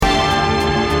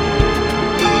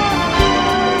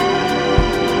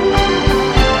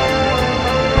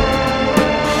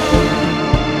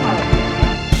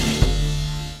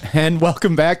and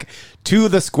welcome back to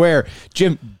the Square.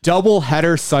 Jim,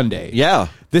 doubleheader Sunday. Yeah.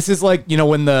 This is like,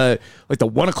 when the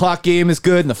 1 o'clock game is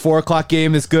good and the 4 o'clock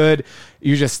game is good.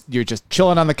 You're just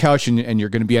chilling on the couch and you're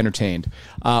going to be entertained.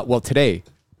 Well, today,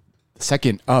 the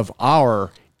second of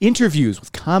our interviews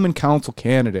with Common Council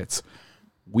candidates,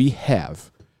 we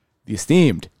have the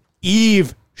esteemed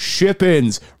Eve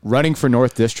Shippens running for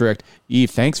North District. Eve,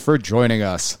 thanks for joining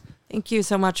us. Thank you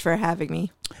so much for having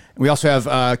me. We also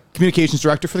have communications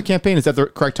director for the campaign. Is that the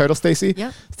correct title, Stacy?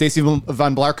 Yep. Stacy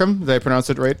von Blarkum. Did I pronounce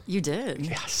it right? You did.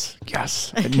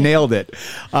 Yes. I nailed it.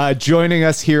 Joining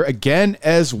us here again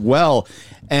as well.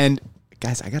 And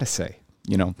guys, I got to say,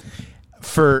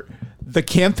 for the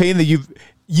campaign that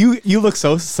you look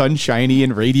so sunshiny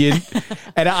and radiant.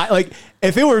 And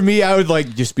if it were me, I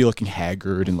would just be looking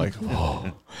haggard and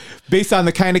based on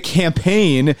the kind of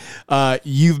campaign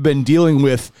you've been dealing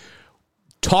with.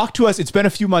 Talk to us. It's been a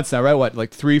few months now, right? What,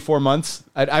 3-4 months?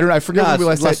 I don't know. I forget when we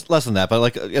less than that,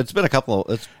 but it's been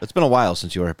it's been a while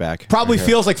since you were back. Probably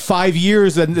feels like 5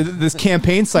 years in this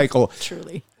campaign cycle.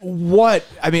 Truly.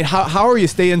 How are you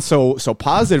staying so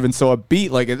positive and so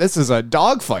upbeat? This is a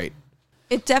dogfight.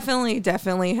 It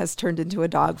definitely has turned into a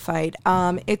dogfight.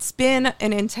 It's been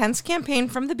an intense campaign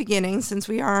from the beginning since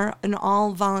we are an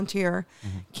all-volunteer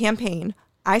campaign.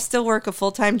 I still work a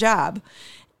full-time job,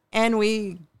 and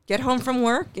we get home from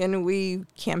work and we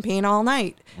campaign all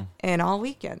night and all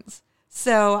weekends.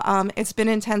 So it's been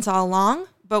intense all along,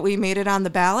 but we made it on the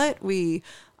ballot. We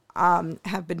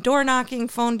have been door knocking,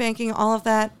 phone banking, all of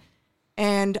that,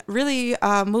 and really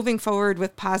moving forward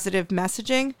with positive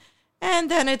messaging. And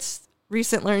then it's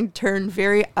recently turned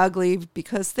very ugly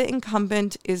because the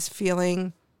incumbent is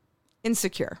feeling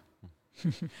insecure.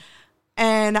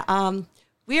 And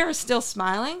we are still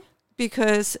smiling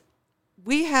because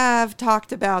we have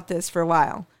talked about this for a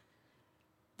while.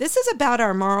 This is about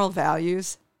our moral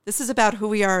values. This is about who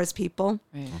we are as people.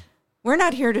 Right. We're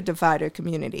not here to divide a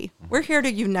community. We're here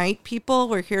to unite people.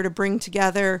 We're here to bring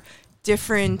together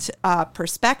different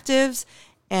perspectives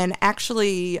and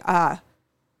actually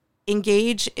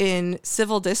engage in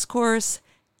civil discourse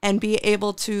and be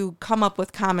able to come up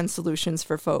with common solutions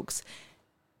for folks.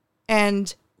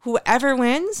 And whoever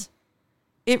wins,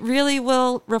 it really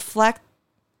will reflect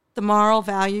the moral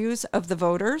values of the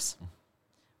voters,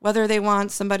 whether they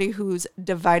want somebody who's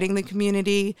dividing the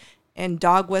community and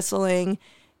dog whistling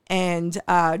and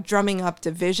drumming up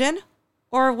division,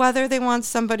 or whether they want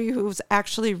somebody who's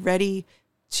actually ready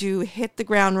to hit the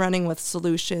ground running with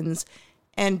solutions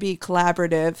and be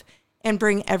collaborative and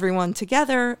bring everyone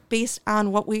together based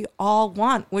on what we all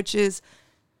want, which is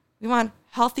we want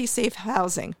healthy, safe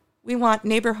housing. We want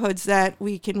neighborhoods that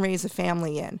we can raise a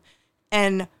family in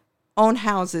and own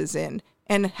houses in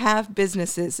and have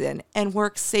businesses in and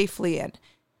work safely in.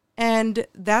 And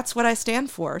that's what I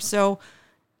stand for. So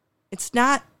it's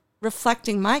not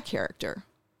reflecting my character.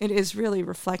 It is really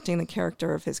reflecting the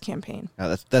character of his campaign.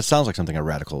 That sounds like something a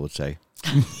radical would say.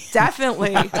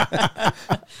 Definitely.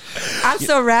 I'm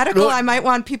so radical, I might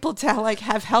want people to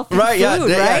have healthy food,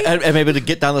 right? And maybe to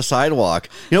get down the sidewalk.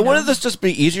 Wouldn't this just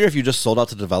be easier if you just sold out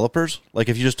to developers?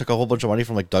 If you just took a whole bunch of money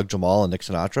from Doug Jamal and Nick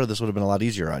Sinatra, this would have been a lot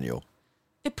easier on you.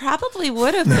 It probably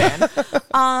would have been.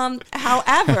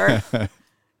 However,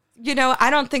 I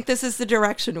don't think this is the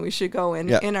direction we should go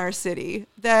in our city.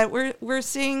 That we're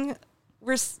seeing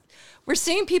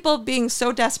people being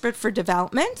so desperate for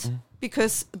development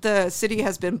because the city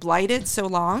has been blighted so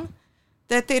long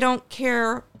that they don't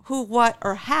care who, what,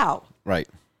 or how. Right.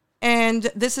 And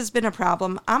this has been a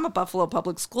problem. I'm a Buffalo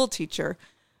public school teacher.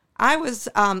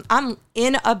 I'm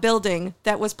in a building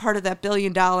that was part of that $1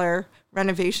 billion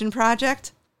renovation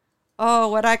project. Oh,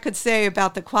 what I could say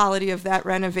about the quality of that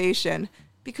renovation,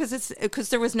 because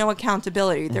there was no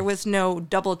accountability. There was no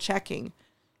double checking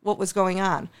what was going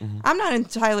on. I'm not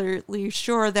entirely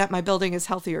sure that my building is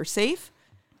healthy or safe.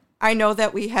 I know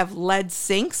that we have lead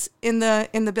sinks in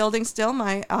the building still.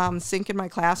 My sink in my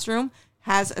classroom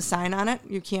has a sign on it.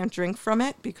 You can't drink from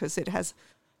it because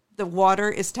the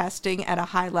water is testing at a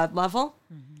high lead level.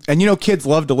 And kids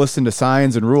love to listen to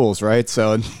signs and rules, right?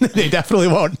 So they definitely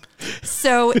won't.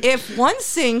 So if one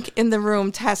sink in the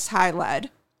room tests high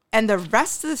lead and the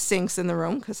rest of the sinks in the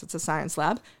room, because it's a science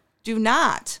lab, do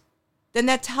not, then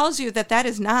that tells you that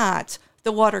is not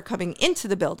the water coming into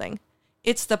the building.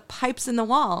 It's the pipes in the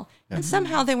wall. Yeah. And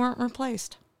somehow they weren't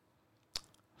replaced.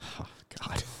 Oh,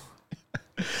 God.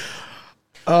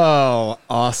 Oh,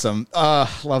 awesome.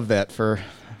 Love that for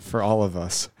all of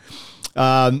us.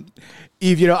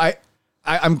 Eve,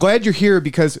 I'm glad you're here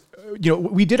because,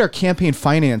 we did our campaign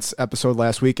finance episode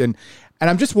last week. And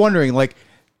I'm just wondering,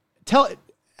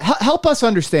 help us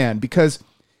understand, because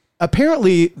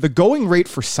apparently the going rate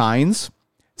for signs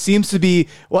seems to be,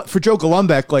 well, for Joe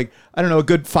Golombek, like, I don't know, a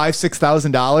good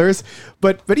 $5,000-$6,000.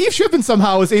 But Eve Shippens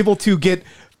somehow is able to get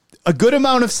a good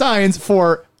amount of signs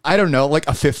for, I don't know, like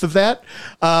a fifth of that.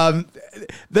 I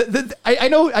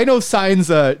know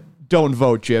signs don't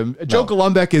vote, Jim. No. Joe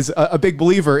Golombek is a big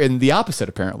believer in the opposite,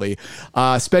 apparently,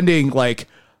 spending like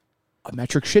a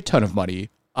metric shit ton of money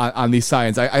on these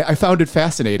signs. I found it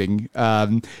fascinating.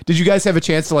 Did you guys have a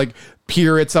chance to like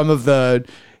peer at some of the,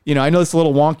 I know it's a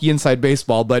little wonky inside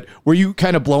baseball, but were you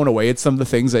kind of blown away at some of the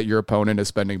things that your opponent is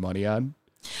spending money on?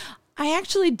 I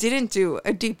actually didn't do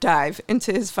a deep dive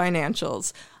into his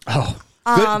financials. Oh,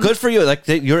 good for you. Like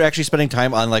you're actually spending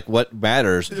time on like what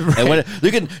matters. Right. And when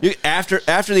you after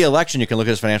the election, you can look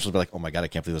at his financials and be like, oh my God, I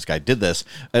can't believe this guy did this.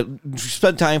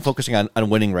 Spend time focusing on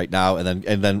winning right now, and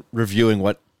then reviewing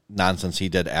what nonsense he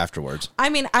did afterwards. I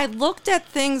mean, I looked at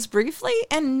things briefly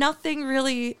and nothing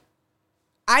really.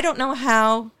 I don't know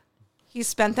how he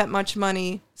spent that much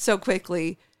money so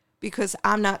quickly, because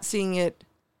I'm not seeing it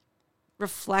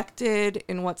reflected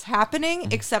in what's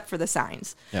happening except for the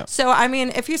signs. Yeah. So, I mean,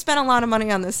 if you spent a lot of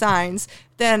money on the signs,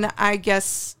 then I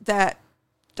guess that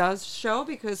does show,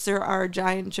 because there are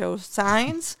Giant Joe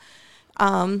signs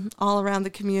all around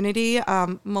the community,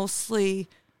 mostly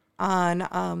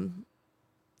on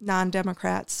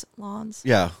non-Democrats' lawns.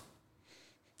 Yeah.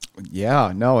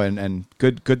 Yeah, no, and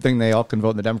good thing they all can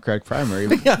vote in the Democratic primary.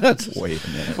 Wait a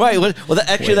minute. Right. Well,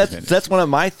 that's one of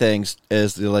my things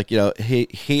is like, he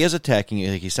is attacking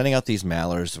you. Like, he's sending out these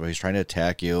mailers where he's trying to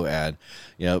attack you and,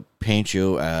 paint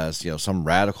you as, some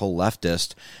radical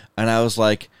leftist. And I was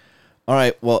like, all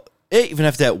right, well, even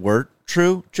if that were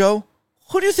true, Joe,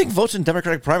 who do you think votes in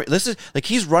Democratic primary? This is like,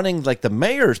 he's running like the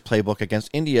mayor's playbook against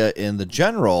India in the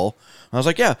general. And I was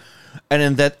like, yeah. And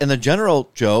in the general,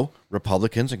 Joe,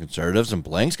 Republicans and conservatives and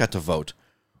blanks got to vote.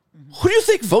 Who do you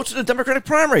think votes in the Democratic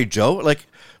primary, Joe?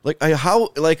 How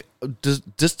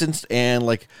distanced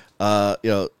and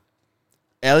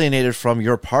alienated from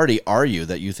your party are you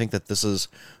that you think that this is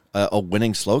a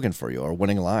winning slogan for you or a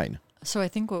winning line? So I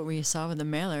think what we saw with the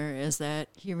mailer is that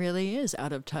he really is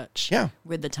out of touch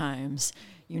with the times.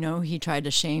 He tried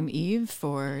to shame Eve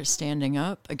for standing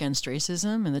up against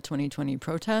racism in the 2020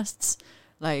 protests.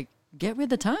 Like, get with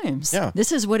the times. Yeah.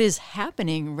 This is what is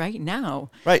happening right now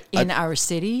in our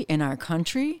city, in our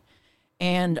country.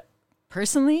 And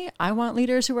personally, I want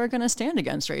leaders who are going to stand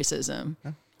against racism.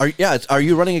 Are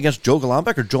you running against Joe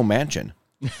Golombek or Joe Manchin?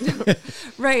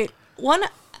 Right. One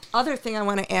other thing I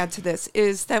want to add to this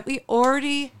is that we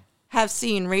already have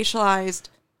seen racialized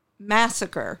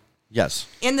massacre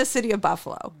in the city of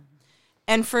Buffalo.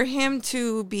 And for him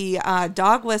to be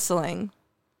dog whistling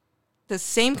the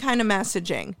same kind of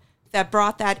messaging that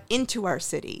brought that into our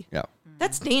city,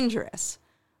 that's dangerous.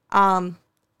 And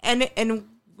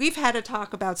we've had to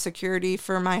talk about security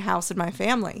for my house and my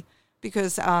family,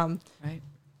 because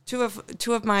two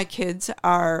of my kids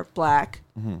are black,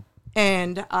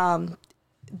 and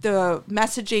the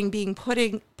messaging being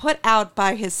put out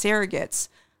by his surrogates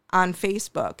on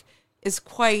Facebook is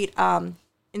quite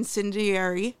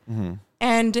incendiary.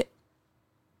 And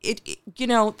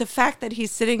the fact that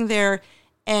he's sitting there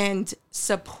and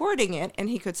supporting it, and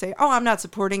he could say, oh, I'm not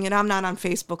supporting it, I'm not on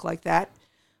Facebook like that,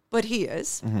 but he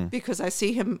is, because I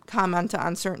see him comment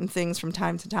on certain things from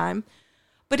time to time.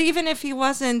 But even if he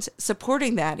wasn't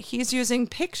supporting that, he's using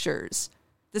pictures,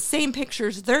 the same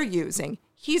pictures they're using,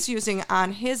 he's using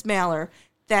on his mailer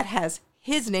that has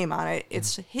his name on it.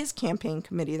 It's his campaign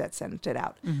committee that sent it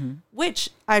out, which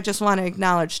I just want to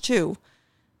acknowledge too,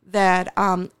 that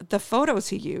the photos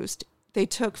he used, they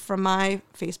took from my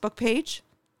Facebook page.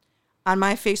 On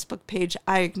my Facebook page,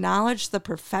 I acknowledge the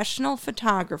professional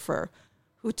photographer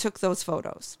who took those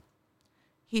photos.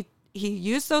 He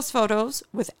used those photos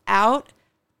without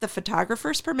the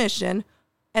photographer's permission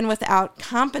and without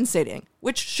compensating,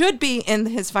 which should be in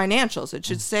his financials. It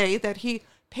should say that he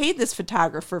paid this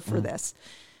photographer for this.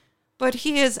 But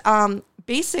he is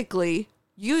basically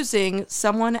using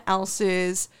someone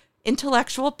else's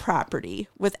intellectual property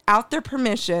without their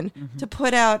permission to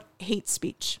put out hate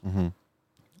speech.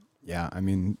 Yeah, I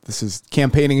mean, this is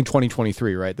campaigning in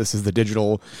 2023, right? This is the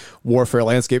digital warfare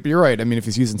landscape. You're right. I mean, if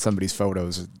he's using somebody's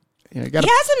photos, he has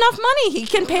enough money. He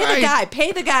can pay the guy.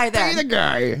 Pay the guy then. Pay the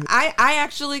guy. I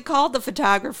actually called the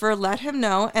photographer, let him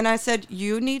know, and I said,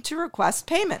 you need to request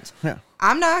payment. Yeah.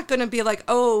 I'm not going to be like,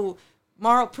 oh,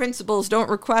 moral principles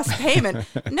don't request payment.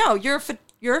 No, your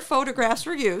photographs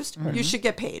were used. You should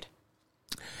get paid.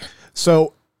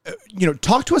 So,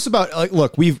 talk to us about,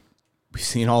 look, we've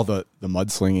seen all the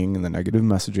mudslinging and the negative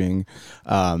messaging.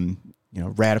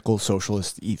 radical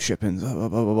socialist Eve Shippens, blah, blah,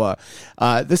 blah, blah,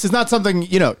 blah. This is not something,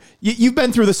 you've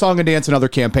been through the song and dance and other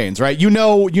campaigns, right? You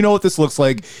know what this looks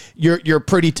like. You're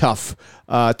pretty tough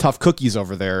cookies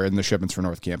over there in the Shippens for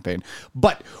North campaign.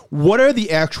 But what are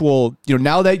the actual,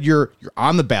 now that you're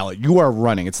on the ballot, you are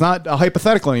running. It's not a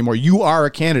hypothetical anymore. You are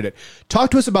a candidate.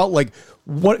 Talk to us about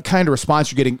what kind of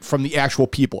response you're getting from the actual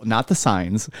people, not the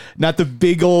signs, not the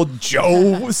big old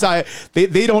Joe side.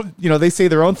 They don't, they say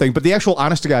their own thing, but the actual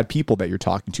honest to God people that you're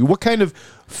talking to. What kind of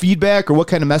feedback or what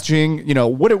kind of messaging,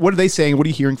 what are they saying? What are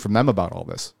you hearing from them about all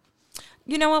this?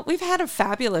 You know what? We've had a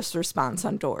fabulous response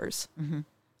on doors.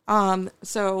 Mm-hmm.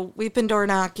 So we've been door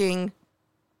knocking.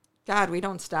 God, we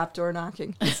don't stop door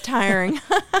knocking. It's tiring.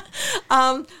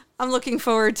 I'm looking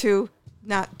forward to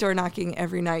not door knocking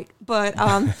every night, but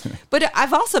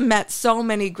I've also met so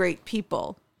many great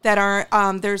people that are,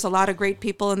 there's a lot of great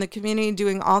people in the community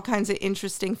doing all kinds of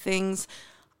interesting things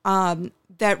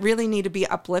that really need to be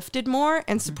uplifted more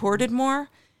and supported more.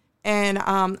 And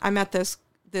I met this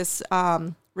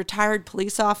retired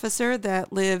police officer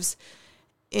that lives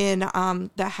in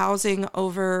the housing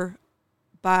over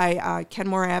by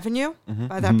Kenmore Avenue,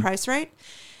 by that price right.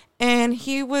 And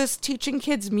he was teaching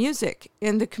kids music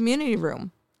in the community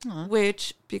room,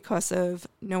 which, because of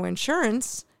no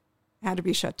insurance, had to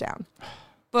be shut down.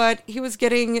 But he was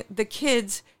getting the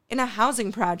kids in a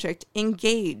housing project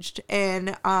engaged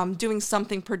and doing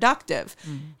something productive.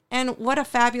 And what a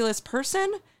fabulous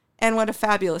person and what a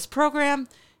fabulous program.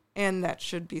 And that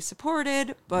should be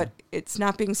supported, but it's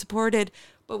not being supported.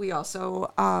 But we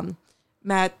also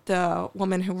met the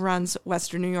woman who runs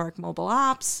Western New York Mobile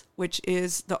Ops, which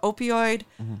is the opioid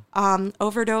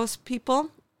overdose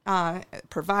people,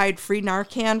 provide free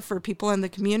Narcan for people in the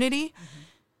community.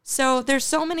 So there's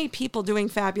so many people doing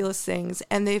fabulous things,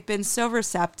 and they've been so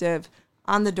receptive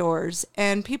on the doors,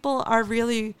 and people are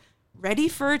really ready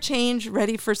for a change,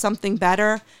 ready for something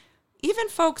better. Even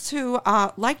folks who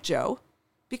like Joe,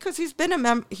 because he's been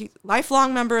a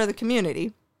lifelong member of the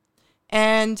community,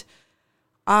 and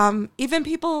even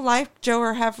people like Joe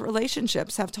or have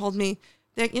relationships have told me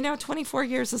that, 24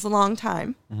 years is a long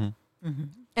time.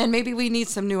 And maybe we need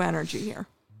some new energy here.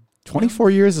 24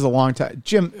 years is a long time.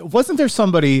 Jim, wasn't there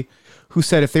somebody who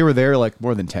said if they were there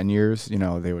more than 10 years,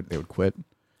 they would quit?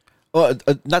 Well,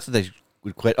 not that they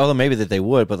would quit. Although maybe that they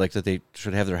would, but that they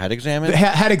should have their head examined.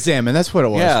 Head examined. That's what it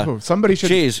was. Yeah. Somebody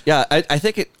should. Jeez. Yeah. I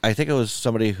think it was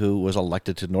somebody who was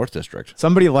elected to North District.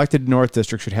 Somebody elected to North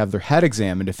District should have their head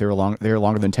examined if they're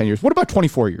longer than 10 years. What about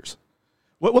 24 years?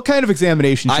 What kind of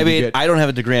examination should you get? I don't have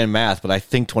a degree in math, but I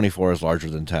think 24 is larger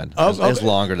than 10. It's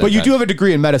longer than 10. But you do have a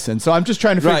degree in medicine, so I'm just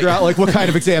trying to figure out what kind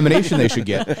of examination they should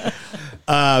get.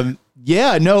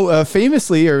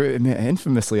 Famously or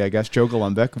infamously, I guess, Joe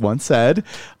Golombek once said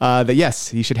that, yes,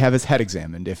 he should have his head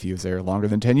examined if he was there longer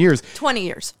than 10 years. 20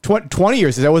 years. 20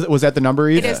 years. Was that the number?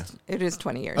 It is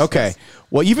 20 years. Okay. Yes.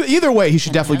 Well, either way, he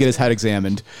should definitely get his head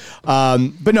examined.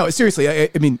 But no, seriously, I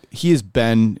mean, he has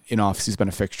been in office. He's been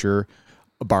a fixture,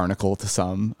 a barnacle to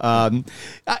some.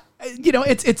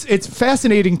 It's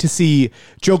fascinating to see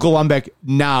Joe Golombek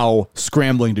now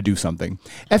scrambling to do something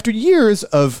after years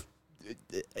of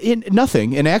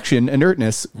nothing, inaction,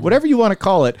 inertness, whatever you want to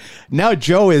call it. Now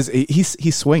Joe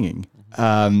he's swinging.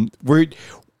 Were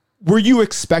you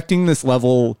expecting this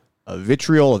level of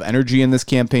vitriol, of energy in this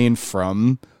campaign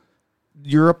from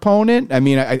your opponent? I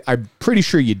mean, I'm pretty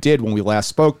sure you did when we last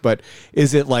spoke, but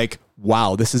is it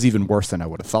wow, this is even worse than I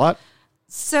would have thought?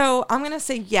 So I'm going to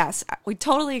say yes. We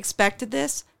totally expected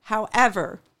this.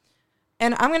 However,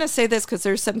 and I'm going to say this because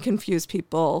there's some confused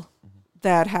people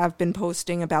that have been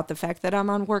posting about the fact that I'm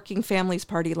on Working Families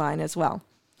Party line as well.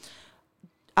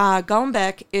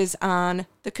 Golombek is on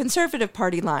the Conservative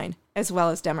Party line as well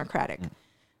as Democratic.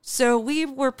 So we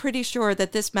were pretty sure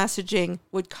that this messaging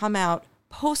would come out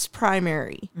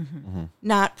post-primary,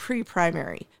 not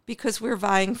pre-primary, because we're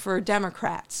vying for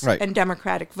Democrats and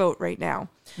Democratic vote right now.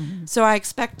 So I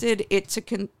expected it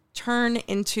to turn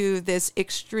into this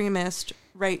extremist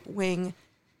right-wing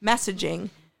messaging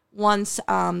once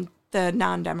the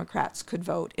non-Democrats could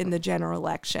vote in the general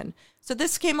election. So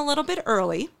this came a little bit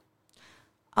early.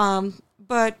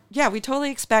 But yeah, we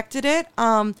totally expected it.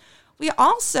 I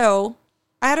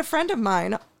had a friend of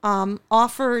mine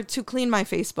offer to clean my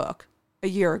Facebook a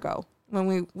year ago when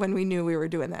we knew we were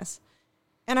doing this.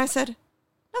 And I said,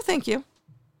 no, thank you.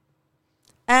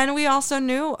 And we also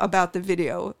knew about the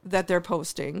video that they're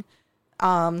posting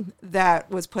that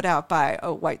was put out by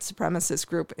a white supremacist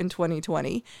group in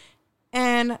 2020.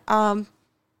 And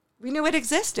we knew it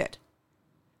existed.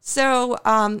 So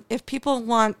if people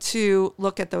want to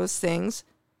look at those things,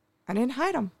 I didn't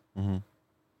hide them.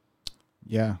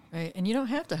 Yeah. Right. And you don't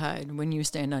have to hide when you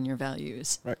stand on your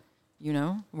values. Right. You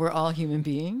know, we're all human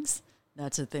beings.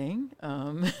 That's a thing.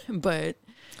 But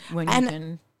when you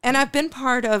can. And I've been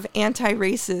part of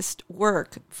anti-racist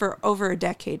work for over a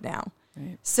decade now.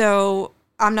 Right. So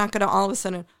I'm not going to all of a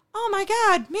sudden, oh my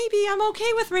God, maybe I'm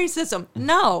okay with racism.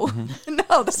 No,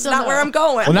 no, that's not where I'm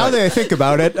going. Well, now that I think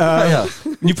about it,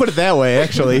 you put it that way,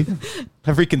 actually,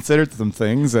 I've reconsidered some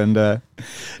things. And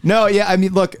no, yeah, I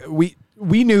mean, look, we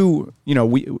knew,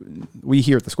 we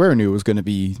here at the Square knew it was going to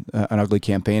be an ugly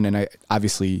campaign. And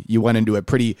obviously you went into it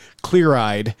pretty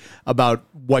clear-eyed about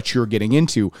what you're getting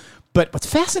into. But what's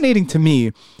fascinating to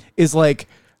me is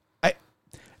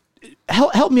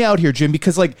help me out here, Jim,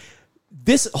 because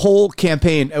this whole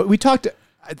campaign, we talked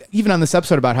even on this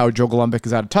episode about how Joe Golombek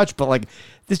is out of touch, but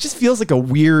this just feels like a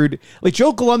weird,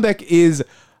 Joe Golombek is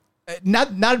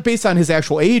not based on his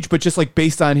actual age, but just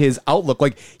based on his outlook.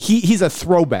 He's a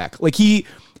throwback. He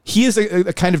is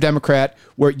a kind of Democrat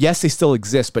where, yes, they still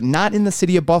exist, but not in the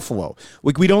city of Buffalo.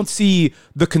 We don't see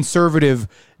the conservative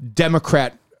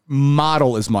Democrat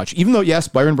model as much, even though, yes,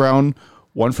 Byron Brown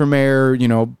won for mayor,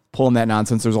 pulling that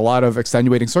nonsense. There's a lot of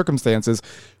extenuating circumstances.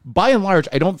 By and large,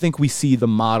 I don't think we see the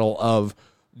model of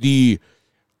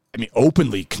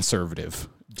openly conservative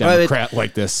Democrat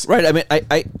like this. Right. I mean,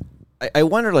 I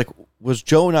wonder, was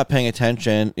Joe not paying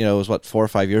attention? It was 4 or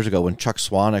 5 years ago when Chuck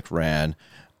Swanick ran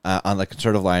on the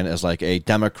conservative line as a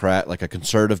Democrat, a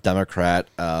conservative Democrat,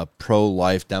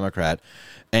 pro-life Democrat,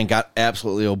 and got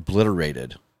absolutely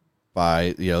obliterated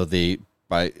by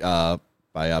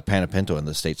Pana Pinto in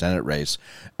the state Senate race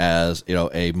as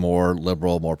a more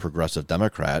liberal, more progressive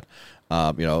Democrat,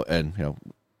 and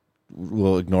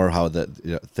we'll ignore how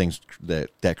things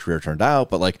that career turned out,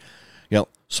 but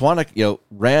Swanick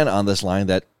ran on this line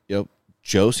that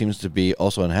Joe seems to be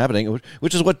also inhabiting,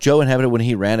 which is what Joe inhabited when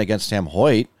he ran against Sam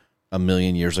Hoyt a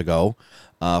million years ago.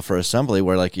 For assembly,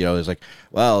 where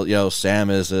it's Sam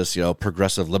is this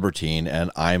progressive libertine, and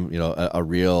I'm a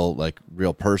real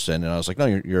person, and I was like, no,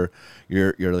 you're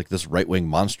this right wing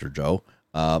monster, Joe,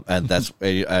 and that's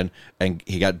and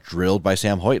he got drilled by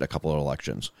Sam Hoyt a couple of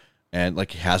elections, and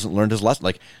he hasn't learned his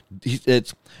lesson.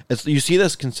 It's you see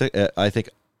this I think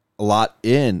a lot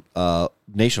in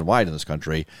nationwide in this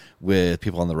country with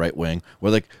people on the right wing,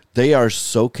 where they are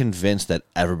so convinced that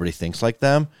everybody thinks like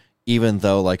them. Even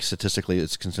though, statistically,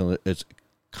 it's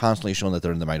constantly shown that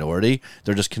they're in the minority,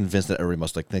 they're just convinced that everybody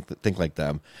must think like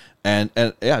them, and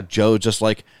yeah, Joe just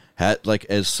had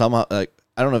is somehow I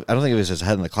don't think it was his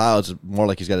head in the clouds. It's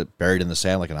more he's got it buried in the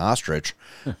sand like an ostrich.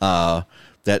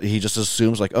 That he just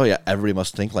assumes oh yeah, everybody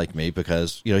must think like me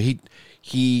because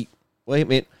he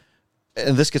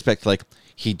and this gets back to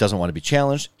he doesn't want to be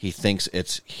challenged. He thinks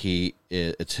it's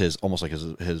his almost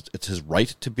it's his right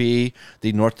to be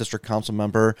the North District Council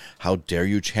member. How dare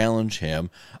you challenge him?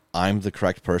 I'm the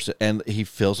correct person, and he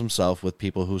fills himself with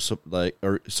people who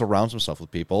or surrounds himself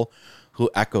with people who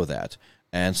echo that.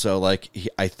 And so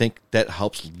I think that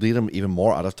helps lead him even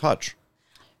more out of touch.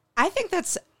 I think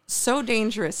that's so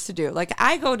dangerous to do.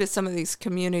 I go to some of these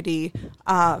community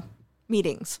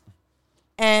meetings,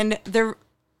 and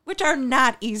which are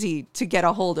not easy to get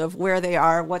a hold of, where they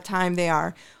are, what time they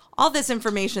are. All this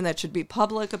information that should be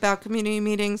public about community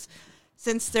meetings,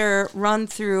 since they're run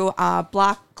through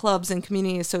block clubs and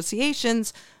community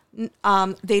associations,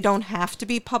 they don't have to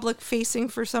be public facing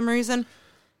for some reason.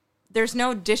 There's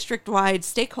no district-wide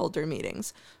stakeholder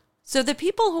meetings. So the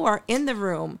people who are in the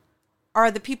room are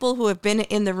the people who have been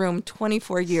in the room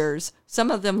 24 years,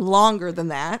 some of them longer than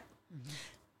that. Mm-hmm.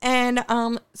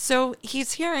 And so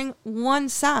he's hearing one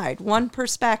side, one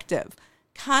perspective,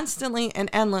 constantly and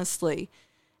endlessly.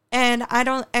 And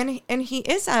and he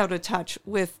is out of touch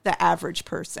with the average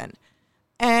person.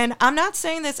 And I'm not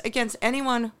saying this against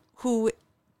anyone who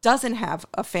doesn't have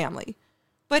a family,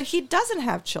 but he doesn't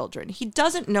have children. He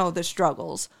doesn't know the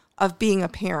struggles of being a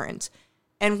parent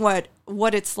and what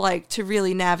it's like to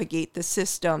really navigate the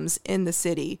systems in the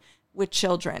city with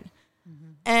children.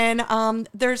 Mm-hmm. And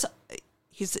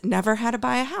he's never had to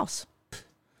buy a house,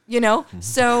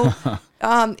 so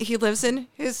he lives in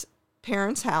his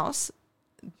parents' house.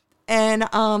 And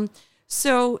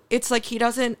so it's he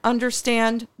doesn't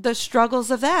understand the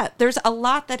struggles of that. There's a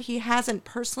lot that he hasn't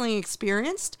personally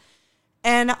experienced.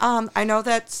 And I know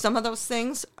that some of those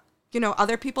things,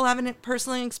 other people haven't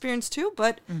personally experienced too,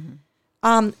 but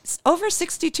over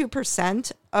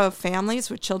 62% of families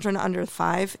with children under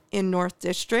 5 in North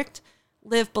District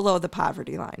live below the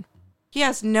poverty line. He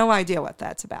has no idea what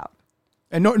that's about.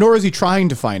 And nor is he trying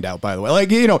to find out, by the way.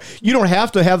 Like, you don't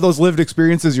have to have those lived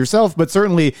experiences yourself, but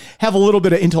certainly have a little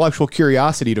bit of intellectual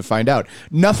curiosity to find out.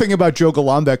 Nothing about Joe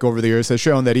Golombek over the years has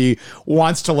shown that he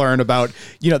wants to learn about,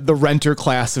 the renter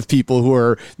class of people who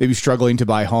are maybe struggling to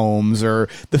buy homes or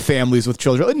the families with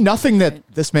children. Nothing that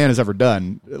this man has ever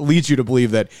done leads you to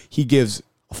believe that he gives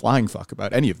a flying fuck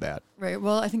about any of that. Right.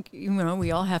 Well, I think,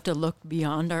 we all have to look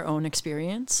beyond our own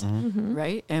experience,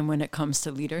 right? And when it comes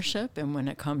to leadership and when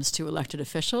it comes to elected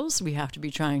officials, we have to be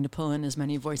trying to pull in as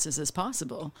many voices as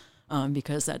possible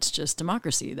because that's just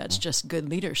democracy. That's just good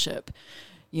leadership.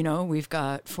 We've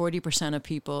got 40% of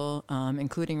people,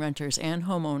 including renters and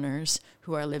homeowners,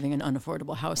 who are living in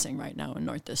unaffordable housing right now in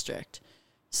North District.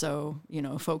 So,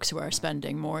 folks who are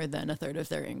spending more than a third of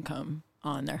their income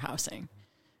on their housing.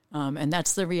 And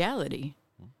that's the reality,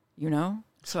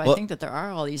 So I think that there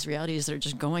are all these realities that are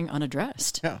just going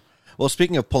unaddressed. Yeah. Well,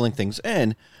 speaking of pulling things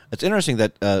in, it's interesting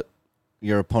that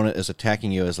your opponent is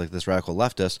attacking you as like this radical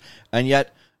leftist, and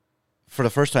yet for the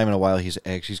first time in a while, he's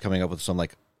coming up with some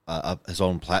his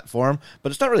own platform,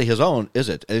 but it's not really his own, is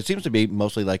it? It seems to be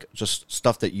mostly like just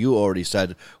stuff that you already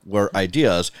said were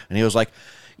ideas, and he was like,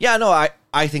 "Yeah, no,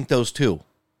 I think those too."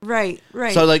 Right.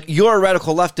 So, like, you're a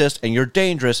radical leftist and you're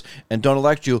dangerous and don't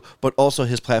elect you, but also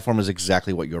his platform is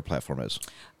exactly what your platform is.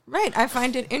 Right. I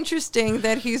find it interesting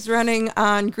that he's running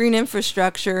on green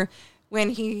infrastructure when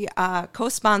he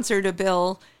co-sponsored a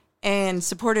bill and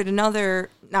supported a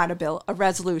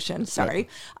resolution,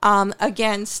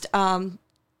 against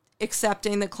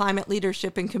accepting the Climate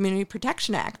Leadership and Community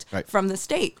Protection Act from the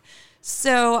state.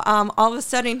 So, all of a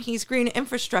sudden, he's green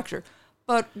infrastructure.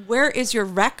 But where is your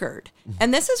record?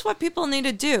 And this is what people need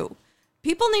to do.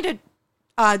 People need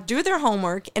to do their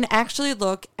homework and actually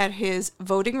look at his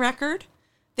voting record.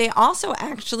 They also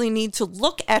actually need to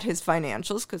look at his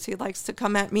financials because he likes to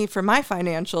come at me for my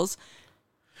financials.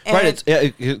 And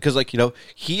because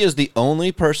he is the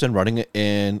only person running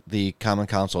in the Common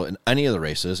Council in any of the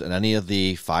races, in any of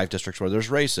the 5 districts where there's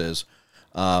races,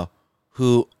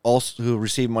 who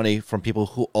received money from people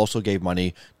who also gave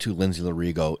money to Lindsay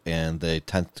Larigo in the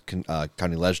 10th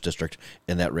County Ledge District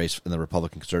in that race, in the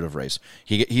Republican Conservative race.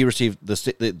 He received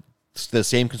the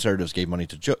same conservatives gave money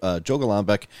to Joe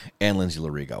Golombek and Lindsay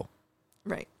Larigo.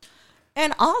 Right.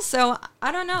 And also,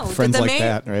 I don't know. Friends like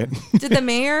that, right? Did the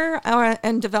mayor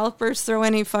and developers throw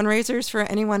any fundraisers for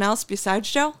anyone else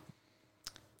besides Joe?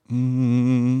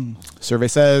 Survey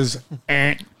says...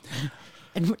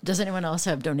 And does anyone else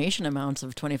have donation amounts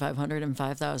of $2,500 and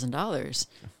 $5,000,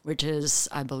 which is,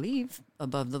 I believe,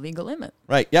 above the legal limit?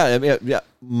 Right. Yeah.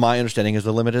 My understanding is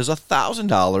the limit is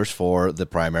 $1,000 for the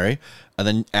primary, and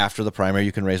then after the primary,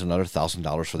 you can raise another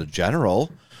 $1,000 for the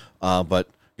general. But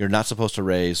you're not supposed to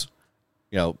raise,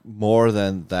 more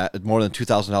than that, more than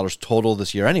 $2,000 total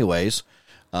this year, anyways.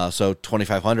 So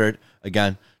 $2,500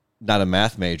 again, not a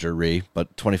math major,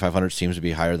 but $2,500 seems to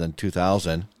be higher than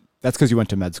 $2,000. That's because you went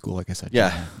to med school, like I said.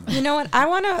 Yeah. You know what? I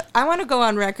want to go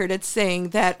on record as saying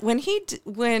that when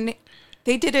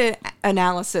they did an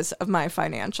analysis of my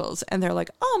financials and they're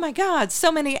like, "Oh my God,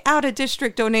 so many out of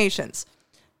district donations."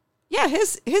 Yeah,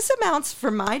 his amounts for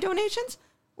my donations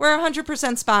were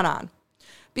 100% spot on,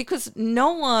 because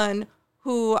no one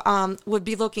who would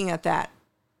be looking at that,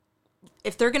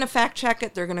 if they're going to fact check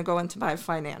it, they're going to go into my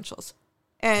financials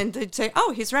and they'd say,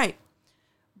 "Oh, he's right,"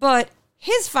 but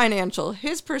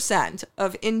his percent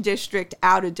of in-district,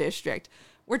 out-of-district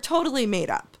were totally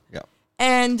made up. Yeah.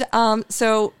 And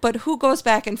but who goes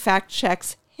back and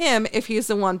fact-checks him if he's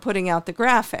the one putting out the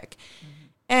graphic? Mm-hmm.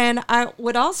 And I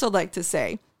would also like to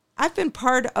say, I've been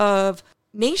part of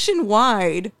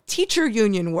nationwide teacher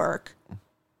union work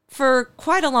for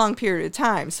quite a long period of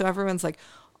time. So everyone's like,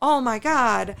 "Oh my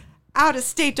God,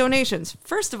 out-of-state donations."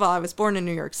 First of all, I was born in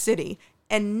New York City,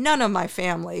 and none of my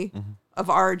family of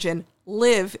origin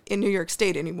live in New York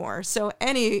State anymore. So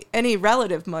any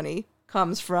relative money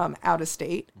comes from out of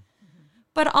state.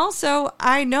 But also,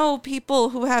 I know people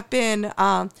who have been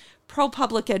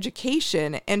pro-public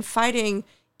education and fighting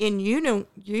in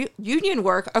union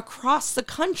work across the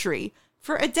country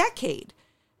for a decade.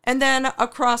 And then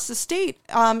across the state,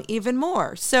 even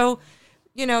more. So,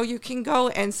 you can go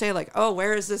and say like, "Oh,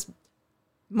 where is this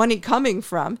money coming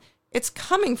from?" It's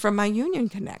coming from my union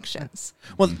connections.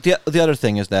 Well, the other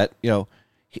thing is that,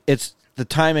 it's the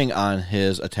timing on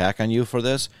his attack on you for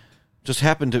this just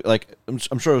happened to,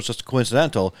 I'm sure it was just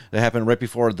coincidental. It happened right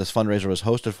before this fundraiser was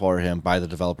hosted for him by the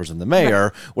developers and the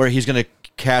mayor, where he's going to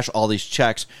cash all these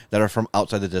checks that are from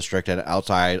outside the district and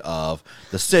outside of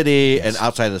the city and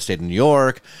outside of the state of New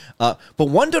York. But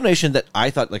one donation that I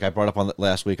thought, I brought up on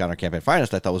last week on our campaign finance,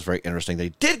 that I thought was very interesting that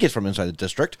he did get from inside the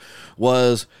district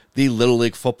was the Little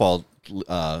League football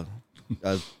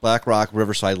Black Rock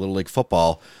Riverside Little League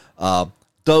football.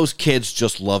 Those kids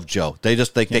just love Joe. They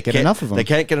just they can't get enough of him. They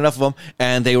can't get enough of him,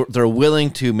 and they're willing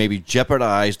to maybe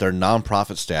jeopardize their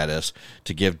nonprofit status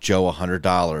to give Joe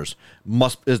 $100.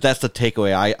 That's the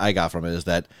takeaway I got from it, is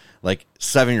that like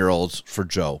 7-year-olds for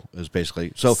Joe is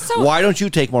basically. So why don't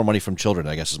you take more money from children,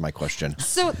 I guess is my question.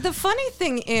 So the funny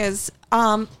thing is,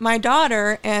 my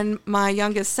daughter and my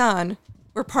youngest son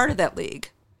were part of that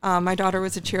league. My daughter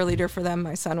was a cheerleader for them.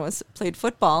 My son played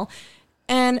football.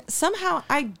 And somehow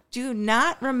I do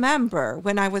not remember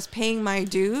when I was paying my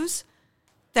dues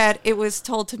that it was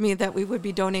told to me that we would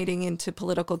be donating into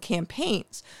political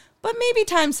campaigns. But maybe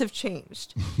times have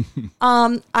changed.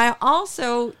 I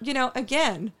also,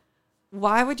 again,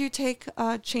 why would you take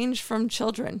change from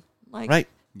children? Like, right.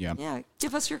 Yeah.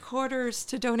 Give us your quarters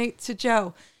to donate to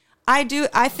Joe. I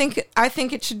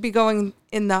think it should be going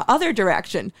in the other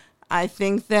direction. I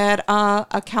think that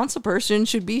a council person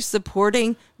should be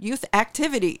supporting youth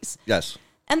activities. Yes.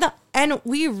 And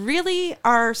we really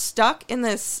are stuck in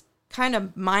this kind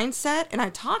of mindset. And I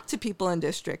talk to people in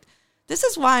district. This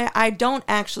is why I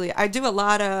do a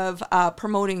lot of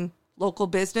promoting local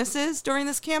businesses during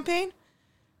this campaign,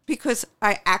 because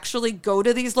I actually go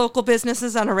to these local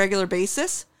businesses on a regular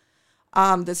basis.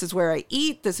 This is where I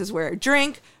eat. This is where I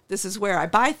drink. This is where I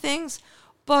buy things.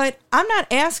 But I'm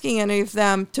not asking any of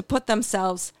them to put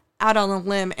themselves out on a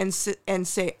limb and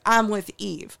say, I'm with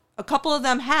Eve. A couple of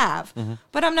them have,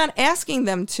 but I'm not asking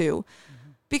them to,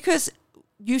 because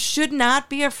you should not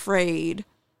be afraid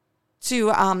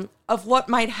of what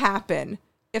might happen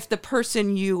if the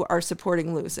person you are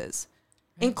supporting loses,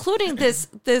 including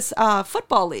this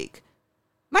football league.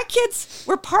 My kids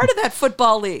were part of that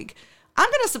football league. I'm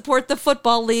going to support the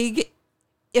football league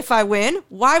if I win.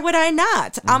 Why would I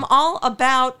not? I'm all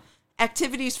about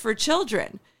activities for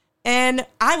children. And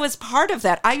I was part of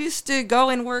that. I used to go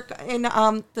and work in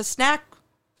the snack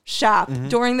shop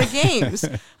during the games.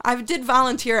 I did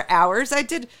volunteer hours. I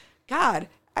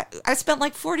spent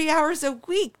like 40 hours a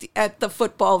week at the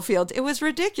football field. It was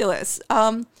ridiculous.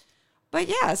 But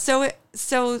yeah,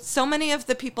 so many of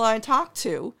the people I talk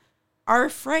to are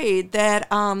afraid that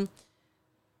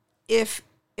if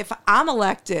I'm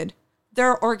elected,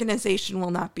 their organization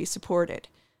will not be supported.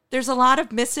 There's a lot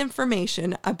of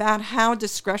misinformation about how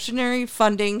discretionary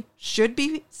funding should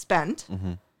be spent.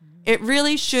 It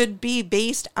really should be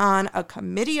based on a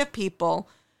committee of people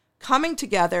coming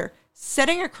together,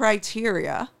 setting a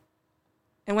criteria.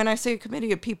 And when I say a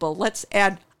committee of people, let's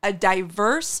add a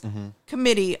diverse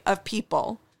committee of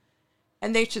people.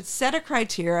 And they should set a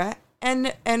criteria,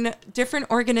 and different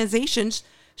organizations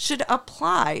should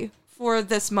apply for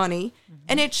this money.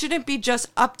 And it shouldn't be just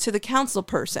up to the council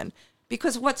person,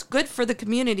 because what's good for the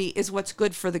community is what's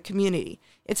good for the community.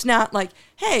 It's not like,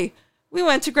 hey, we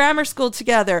went to grammar school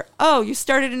together. Oh, you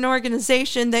started an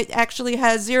organization that actually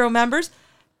has 0 members.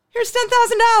 Here's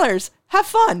 $10,000. Have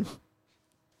fun.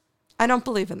 I don't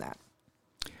believe in that.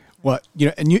 Well,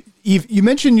 and you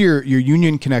mentioned your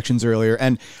union connections earlier,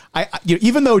 and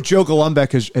even though Joe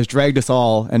Golombek has dragged us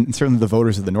all, and certainly the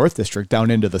voters of the North District, down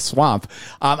into the swamp,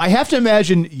 I have to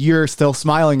imagine you're still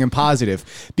smiling and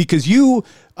positive, because you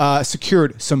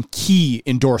secured some key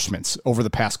endorsements over the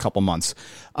past couple months.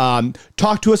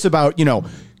 Talk to us about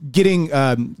getting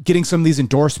some of these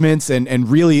endorsements, and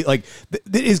really like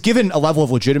it is given a level of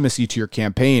legitimacy to your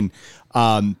campaign.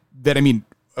 That, I mean,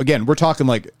 again, we're talking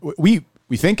like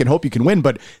we think and hope you can win,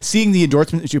 but seeing the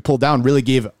endorsements that you pulled down really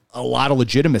gave a lot of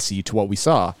legitimacy to what we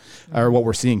saw, or what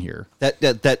we're seeing here.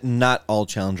 That not all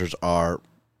challengers are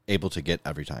able to get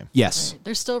every time. Yes. Right.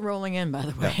 They're still rolling in, by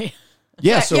the way.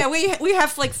 Yeah. So we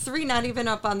have like 3 not even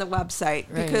up on the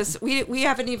website, because we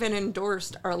haven't even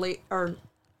endorsed or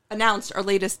announced our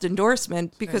latest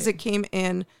endorsement, because it came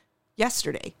in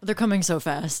yesterday. They're coming so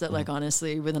fast that, like,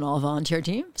 honestly, with an all-volunteer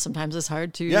team, sometimes it's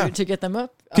hard to get them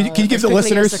up. Can you give the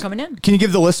listeners? Coming in. Can you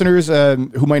give the listeners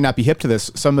who might not be hip to this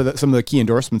some of the key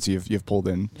endorsements you've pulled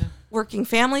in? Yeah. Working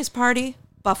Families Party,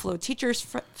 Buffalo Teachers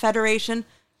Federation,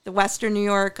 the Western New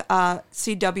York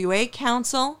CWA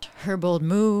Council, Her Bold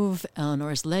Move,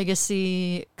 Eleanor's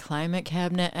Legacy, Climate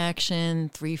Cabinet Action,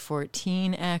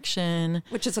 314 Action,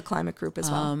 which is a climate group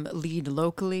as well. Lead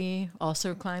Locally,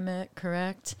 also climate,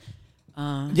 correct?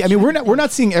 Yeah, I mean, we're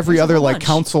not seeing every other like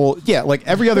council. Yeah, like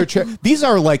every other these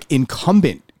are like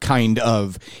incumbent kind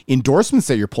of endorsements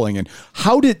that you're pulling in.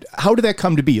 How did that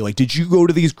come to be? Like, did you go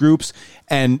to these groups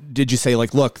and did you say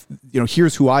like, look,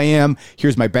 here's who I am,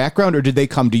 here's my background, or did they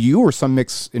come to you, or some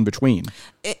mix in between?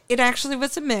 It actually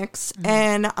was a mix,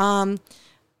 and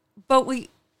but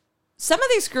some of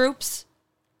these groups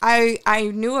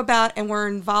I knew about and were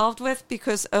involved with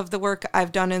because of the work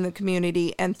I've done in the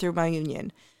community and through my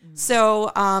union.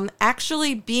 So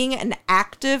actually being an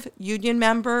active union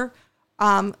member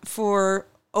for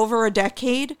over a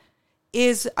decade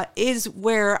is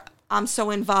where I'm so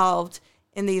involved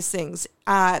in these things.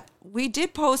 We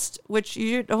did post, which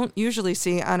you don't usually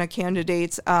see on a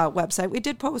candidate's website, we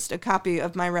did post a copy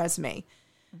of my resume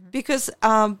because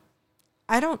I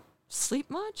don't sleep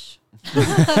much.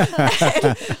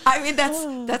 I mean,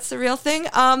 that's the real thing.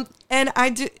 And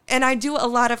I do a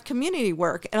lot of community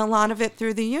work and a lot of it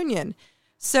through the union.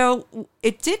 So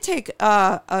it did take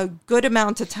a good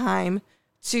amount of time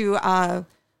to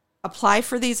apply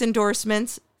for these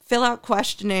endorsements, fill out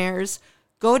questionnaires,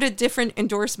 go to different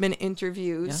endorsement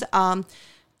interviews. Yeah.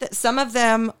 Some of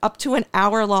them up to an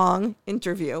hour-long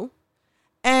interview,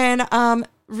 and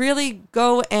really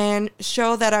go and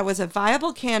show that I was a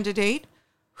viable candidate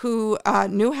who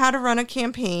knew how to run a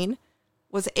campaign,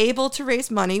 was able to raise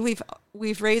money.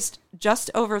 We've raised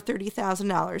just over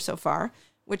 $30,000 so far,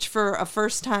 which for a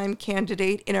first-time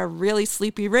candidate in a really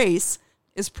sleepy race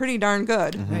is pretty darn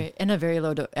good. Mm-hmm. Right, and a very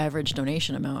low average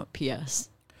donation amount. P.S.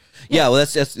 Yeah, well,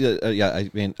 that's yeah. I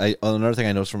mean, another thing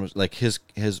I noticed from like his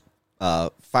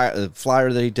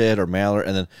flyer that he did or mailer,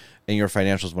 and then in your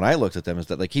financials when I looked at them is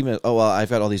that like he meant, oh well, I've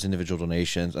got all these individual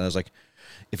donations, and I was like,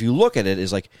 if you look at it,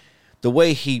 is like the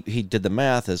way he did the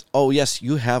math is, oh yes,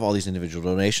 you have all these individual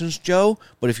donations, Joe,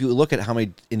 but if you look at how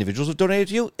many individuals have donated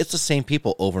to you, it's the same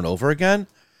people over and over again.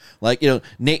 Like,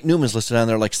 Nate Newman's listed on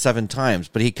there like 7 times,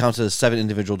 but he counts it as 7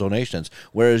 individual donations.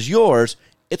 Whereas yours,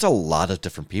 it's a lot of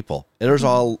different people. There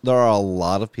are a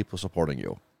lot of people supporting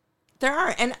you. There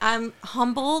are, and I'm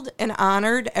humbled and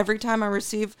honored every time I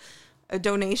receive a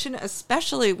donation,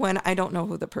 especially when I don't know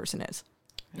who the person is.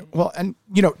 Well, and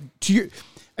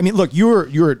look,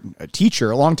 you're a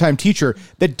teacher, a longtime teacher.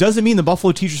 That doesn't mean the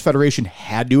Buffalo Teachers Federation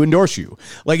had to endorse you.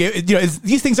 Like,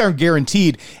 these things aren't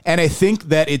guaranteed, and I think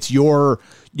that it's your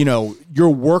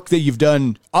work that you've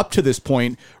done up to this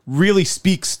point really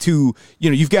speaks to,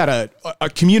 you've got a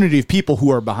community of people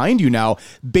who are behind you now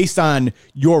based on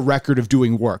your record of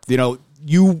doing work.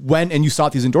 You went and you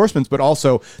sought these endorsements, but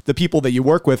also the people that you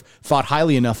work with thought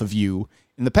highly enough of you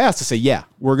in the past to say, yeah,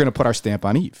 we're going to put our stamp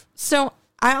on Eve. So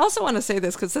I also want to say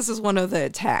this because this is one of the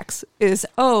attacks is,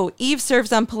 Eve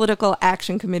serves on political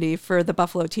action committee for the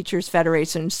Buffalo Teachers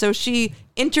Federation. So she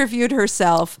interviewed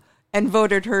herself and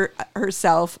voted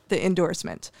herself the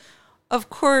endorsement.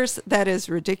 Of course, that is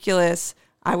ridiculous.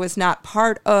 I was not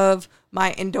part of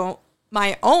my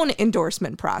own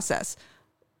endorsement process,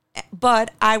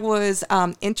 but I was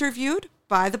interviewed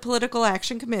by the Political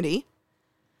Action Committee.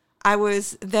 I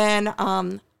was then,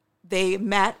 they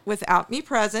met without me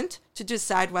present to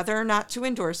decide whether or not to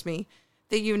endorse me.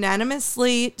 They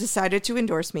unanimously decided to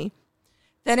endorse me.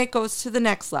 Then it goes to the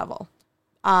next level.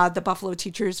 The Buffalo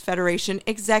Teachers Federation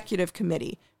Executive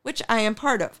Committee, which I am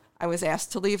part of. I was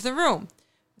asked to leave the room.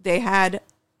 They had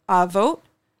a vote.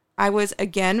 I was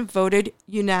again voted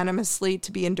unanimously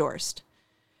to be endorsed.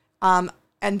 And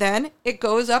then it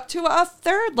goes up to a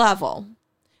third level,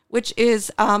 which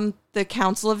is the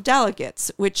Council of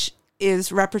Delegates, which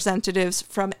is representatives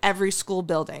from every school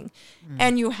building.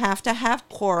 And you have to have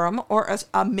quorum or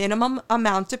a minimum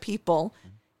amount of people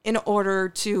in order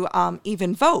to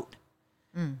even vote.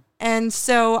 And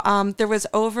so there was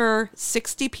over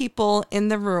 60 people in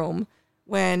the room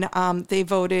when they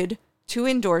voted to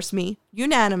endorse me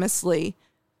unanimously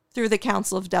through the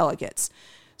Council of Delegates.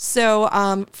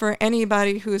 So for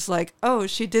anybody who's like, oh,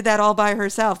 she did that all by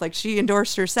herself, like she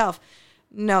endorsed herself.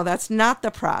 No, that's not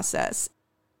the process.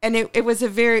 And it was a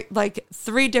very,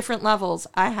 3 different levels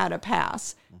I had to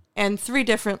pass. And 3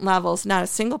 different levels, not a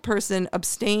single person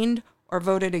abstained or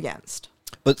voted against.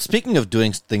 But speaking of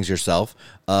doing things yourself,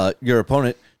 your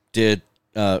opponent did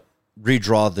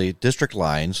redraw the district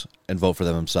lines and vote for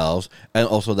them themselves, and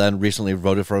also then recently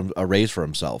voted for a raise for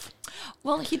himself.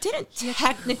 Well, he didn't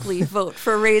technically vote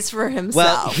for a raise for himself.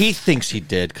 Well, he thinks he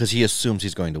did because he assumes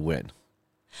he's going to win.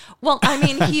 Well, I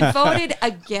mean, he voted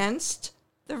against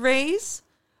the raise,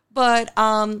 but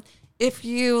if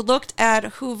you looked at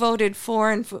who voted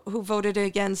for and who voted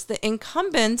against, the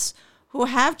incumbents who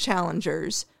have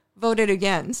challengers voted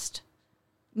against,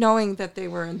 knowing that they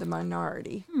were in the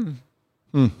minority.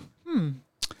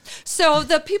 So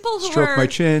the people who stroke my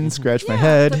chin, scratch my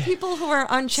head. The people who are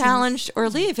unchallenged or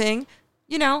leaving,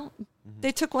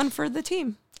 they took one for the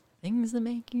team. Things that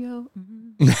make you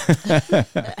go.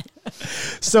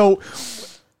 So,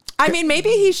 I mean, maybe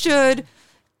he should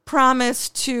promise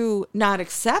to not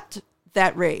accept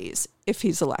that raise if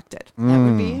he's elected.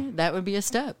 That would be a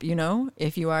step.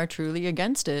 If you are truly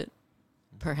against it,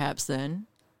 perhaps then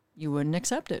you wouldn't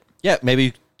accept it. Yeah,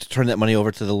 maybe turn that money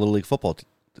over to the Little League football team.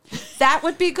 That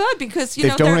would be good because,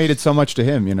 they've donated so much to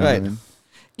him, Right. What I mean?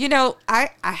 I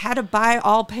had to buy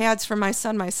all pads for my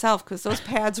son myself because those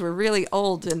pads were really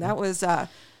old, and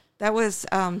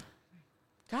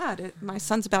my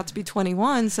son's about to be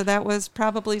 21, so that was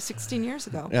probably 16 years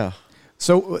ago. Yeah.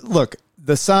 So look,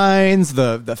 the signs,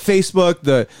 the Facebook,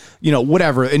 the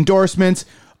whatever endorsements.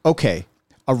 Okay,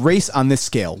 a race on this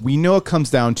scale, we know it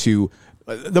comes down to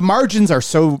the margins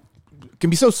can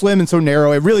be so slim and so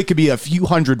narrow. It really could be a few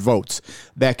hundred votes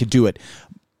that could do it.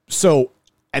 So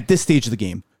at this stage of the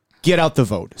game, get out the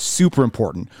vote. Super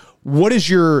important. What is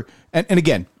your and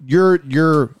again,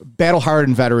 you're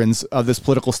battle-hardened veterans of this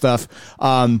political stuff.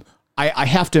 I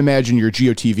have to imagine your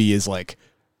GOTV is like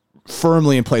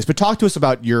firmly in place. But talk to us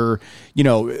about your,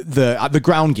 the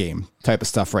ground game type of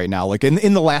stuff right now. Like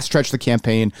in the last stretch of the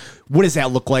campaign, what does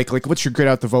that look like? Like, what's your get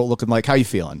out the vote looking like? How you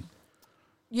feeling?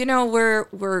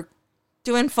 We're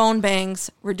doing phone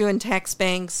banks. We're doing text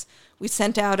banks. We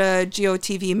sent out a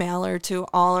GOTV mailer to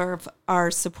all of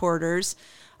our supporters.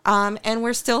 And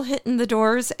we're still hitting the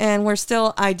doors, and we're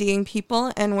still IDing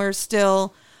people, and we're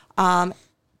still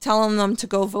telling them to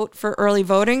go vote for early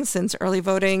voting, since early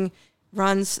voting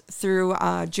runs through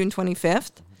June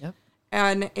 25th. Yep.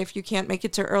 And if you can't make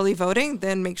it to early voting,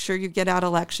 then make sure you get out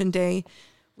Election Day.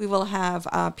 We will have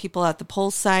people at the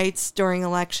poll sites during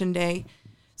Election Day.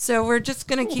 So we're just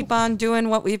going to keep on doing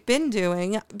what we've been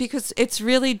doing because it's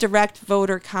really direct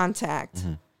voter contact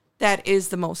that is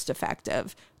the most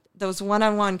effective. Those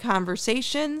one-on-one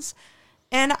conversations.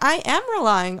 And I am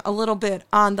relying a little bit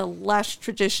on the less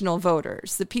traditional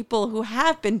voters, the people who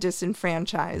have been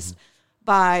disenfranchised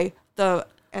by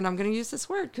and I'm going to use this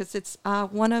word because it's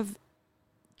one of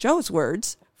Joe's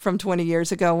words from 20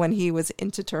 years ago when he was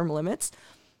into term limits.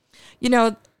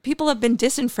 People have been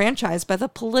disenfranchised by the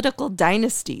political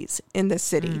dynasties in the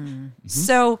city. Mm-hmm.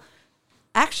 So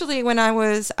actually, when I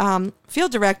was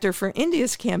field director for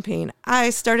India's campaign,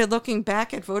 I started looking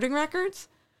back at voting records,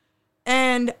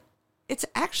 and it's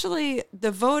actually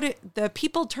the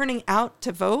people turning out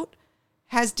to vote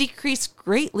has decreased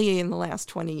greatly in the last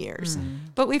 20 years. Mm-hmm.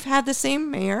 But we've had the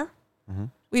same mayor. Mm-hmm.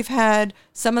 We've had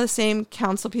some of the same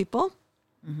council people.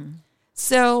 Mm-hmm.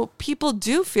 So people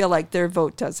do feel like their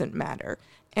vote doesn't matter.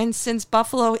 And since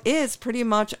Buffalo is pretty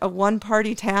much a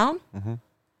one-party town, and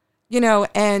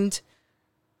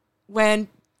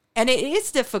it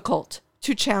is difficult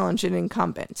to challenge an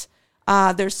incumbent.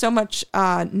 There's so much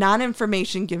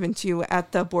non-information given to you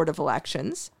at the Board of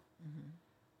Elections.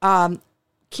 Mm-hmm.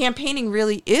 Campaigning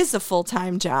really is a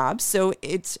full-time job, so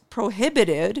it's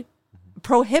prohibitive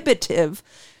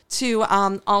to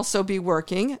also be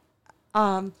working.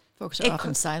 Folks are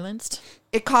often silenced.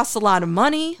 It costs a lot of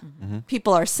money. Mm-hmm.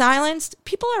 People are silenced.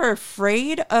 People are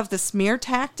afraid of the smear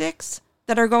tactics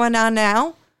that are going on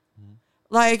now. Mm-hmm.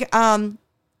 Like,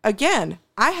 again,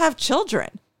 I have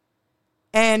children,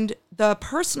 and the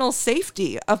personal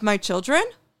safety of my children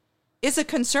is a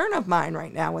concern of mine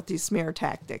right now with these smear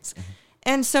tactics. Mm-hmm.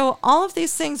 And so all of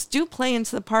these things do play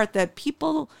into the part that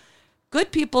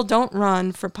good people don't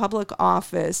run for public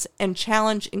office and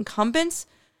challenge incumbents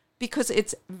because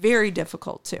it's very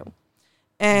difficult to.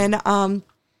 And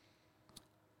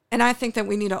I think that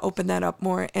we need to open that up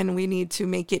more, and we need to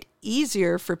make it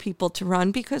easier for people to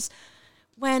run, because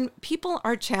when people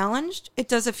are challenged, it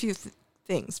does a few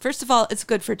things. First of all, it's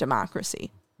good for democracy.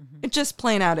 Mm-hmm. It just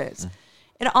plain out is.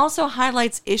 Mm-hmm. It also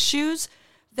highlights issues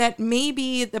that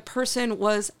maybe the person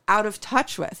was out of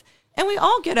touch with. And we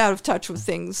all get out of touch with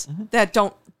things that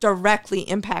don't directly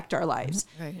impact our lives.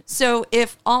 Right. So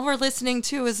if all we're listening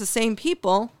to is the same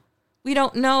people, we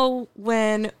don't know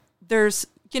when there's,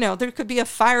 there could be a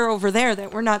fire over there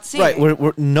that we're not seeing.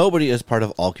 Right. Nobody is part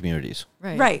of all communities.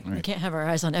 Right. We can't have our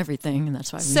eyes on everything, and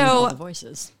that's why we need all the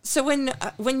voices. So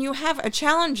when you have a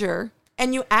challenger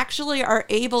and you actually are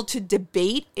able to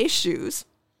debate issues,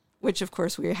 which of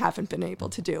course we haven't been able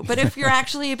to do, but if you're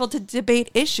actually able to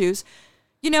debate issues,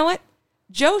 you know what?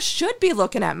 Joe should be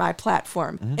looking at my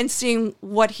platform and seeing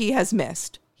what he has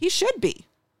missed. He should be.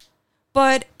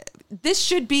 But this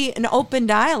should be an open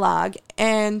dialogue,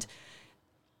 and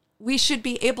we should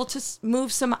be able to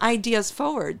move some ideas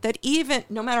forward that even,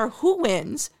 no matter who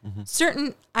wins,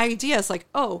 certain ideas like,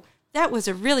 oh, that was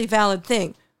a really valid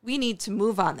thing. We need to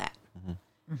move on that.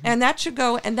 And that should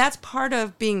go, and that's part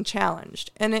of being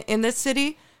challenged. And in this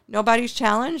city, nobody's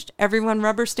challenged. Everyone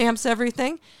rubber stamps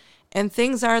everything, and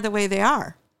things are the way they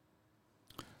are.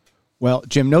 Well,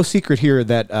 Jim, no secret here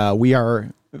that we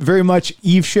are very much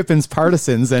Eve Shippens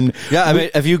partisans. And yeah, I mean,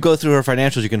 if you go through her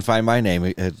financials, you can find my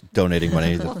name donating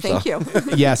money. Well, thank you.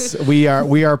 Yes, we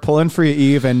are pulling for you,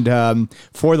 Eve, and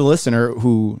for the listener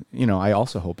who I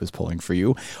also hope is pulling for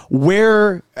you.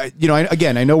 Where I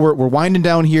know we're winding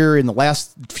down here in the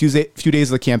last few days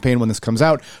of the campaign when this comes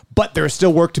out, but there's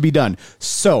still work to be done.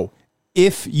 So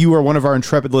if you are one of our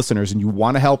intrepid listeners and you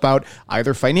want to help out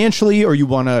either financially or you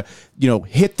want to,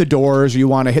 hit the doors or you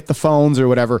want to hit the phones or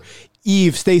whatever,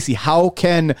 Eve, Stacy, how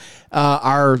can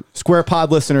our Square Pod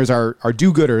listeners, our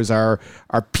do-gooders, our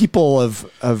people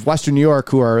of Western New York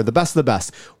who are the best of the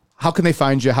best, how can they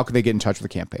find you? How can they get in touch with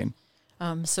the campaign?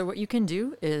 So what you can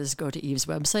do is go to Eve's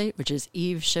website, which is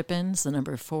eveshippens,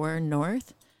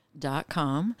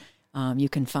 4north.com. You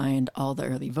can find all the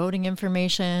early voting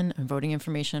information and voting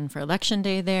information for Election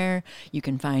Day there. You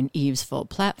can find Eve's full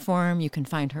platform. You can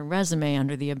find her resume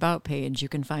under the About page. You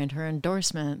can find her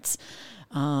endorsements,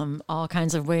 all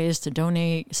kinds of ways to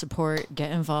donate, support,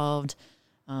 get involved.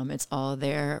 It's all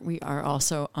there. We are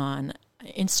also on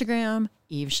Instagram,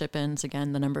 Eve Shippens,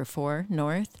 again,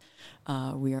 4north.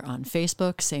 We are on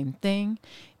Facebook, same thing,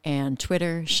 and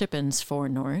Twitter, Shippens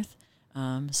 4north.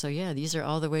 So yeah, these are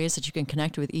all the ways that you can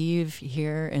connect with Eve,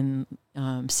 hear and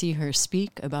see her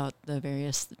speak about the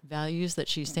various values that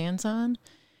she stands on.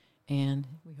 And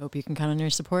we hope you can count on your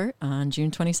support on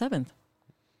June 27th.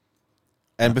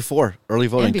 And before early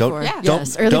voting, early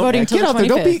voting till the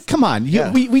 25th. Come on,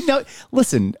 we know.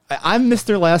 Listen, I'm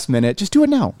Mr. Last Minute. Just do it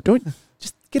now.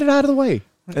 Just get it out of the way,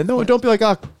 and don't be like,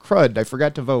 oh crud, I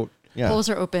forgot to vote. Yeah. Polls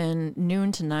are open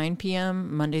noon to 9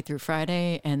 p.m. Monday through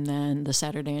Friday, and then the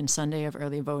Saturday and Sunday of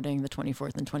early voting, the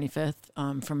 24th and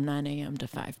 25th, from 9 a.m. to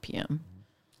 5 p.m.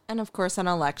 And of course, on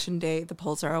Election Day, the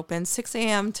polls are open 6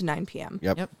 a.m. to 9 p.m.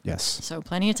 Yep. Yes. So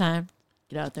plenty of time.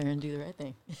 Get out there and do the right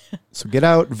thing. So get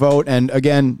out, vote, and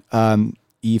again,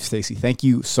 Eve, Stacy, thank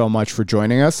you so much for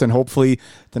joining us, and hopefully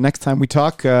the next time we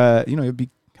talk, you'll be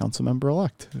council member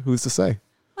elect. Who's to say?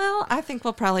 Well, I think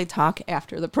we'll probably talk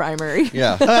after the primary.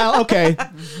 Yeah. Okay.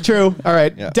 True. All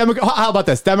right. Yeah. How about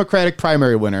this? Democratic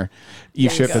primary winner,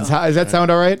 Eve Shippens. Does that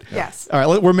sound all right? Yes. All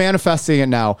right. We're manifesting it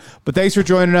now. But thanks for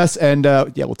joining us. And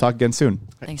we'll talk again soon.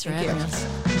 Thanks for having us.